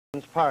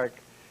Veterans Park.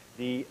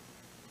 The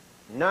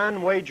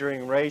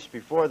non-wagering race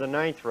before the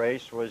 9th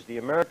race was the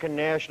American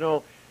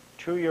National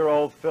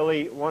 2-year-old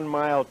filly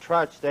 1-mile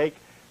trot stake,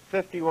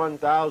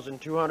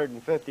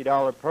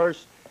 $51,250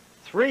 purse,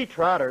 3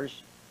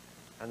 trotters,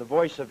 and the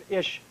voice of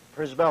Ish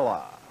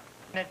Prisbilla.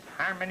 It's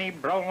Harmony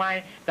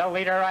BROLINE, the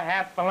leader of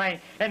half the lane.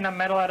 In the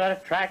middle of the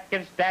track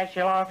is Dash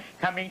Along.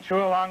 Coming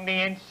through along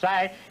the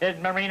inside is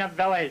Marina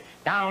Village.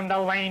 Down the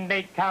lane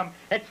they come.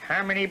 It's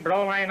Harmony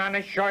BROLINE on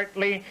a short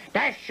lead.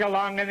 Dash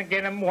Along and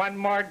get him one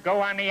more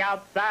go on the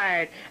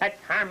outside. It's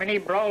Harmony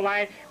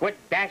BROLINE with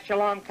Dash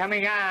Along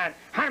coming on.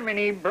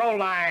 Harmony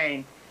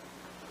BROLINE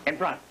in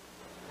front.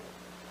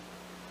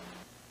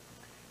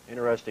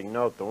 Interesting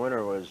note, the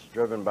winner was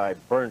driven by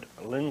Bernt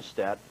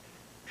Lindstedt,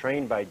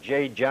 trained by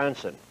Jay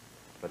Johnson.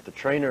 But the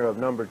trainer of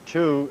number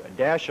 2,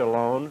 Dash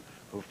Alone,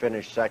 who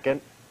finished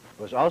second,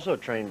 was also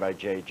trained by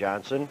Jay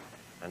Johnson.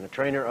 And the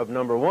trainer of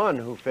number 1,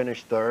 who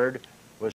finished third,